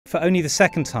For only the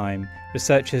second time,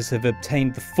 researchers have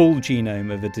obtained the full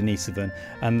genome of a Denisovan,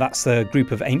 and that's a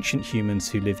group of ancient humans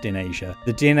who lived in Asia.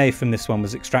 The DNA from this one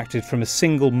was extracted from a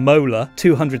single molar,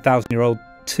 200,000-year-old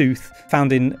tooth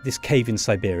found in this cave in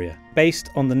Siberia. Based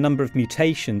on the number of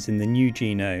mutations in the new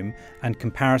genome and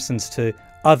comparisons to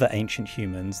other ancient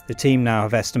humans, the team now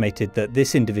have estimated that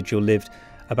this individual lived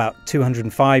about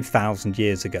 205,000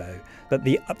 years ago. But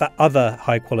that other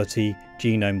high-quality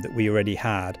genome that we already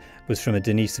had was from a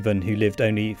Denisovan who lived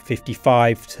only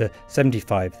 55 to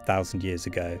 75,000 years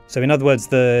ago. So in other words,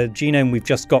 the genome we've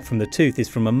just got from the tooth is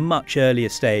from a much earlier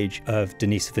stage of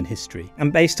Denisovan history.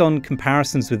 And based on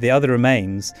comparisons with the other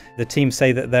remains, the team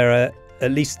say that there are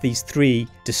at least these 3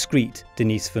 discrete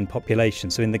Denisovan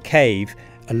populations. So in the cave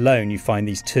alone, you find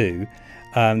these 2.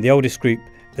 The oldest group,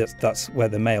 that's where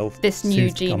the male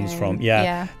tooth comes from.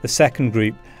 Yeah. The second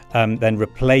group then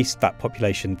replaced that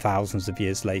population thousands of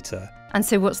years later. And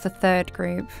so what's the third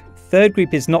group? Third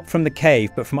group is not from the cave,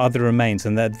 but from other remains,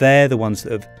 and they're the ones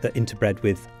that interbred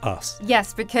with us.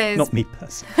 Yes, because... Not me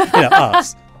personally,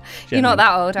 us. You're not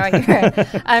that old, are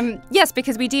you? Yes,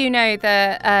 because we do know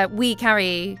that we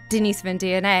carry Denisovan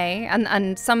DNA,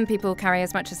 and some people carry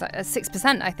as much as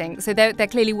 6%, I think. So there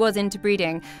clearly was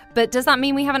interbreeding. But does that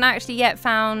mean we haven't actually yet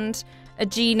found a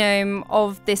genome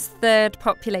of this third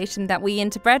population that we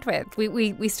interbred with?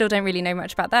 We still don't really know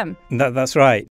much about them. That's right.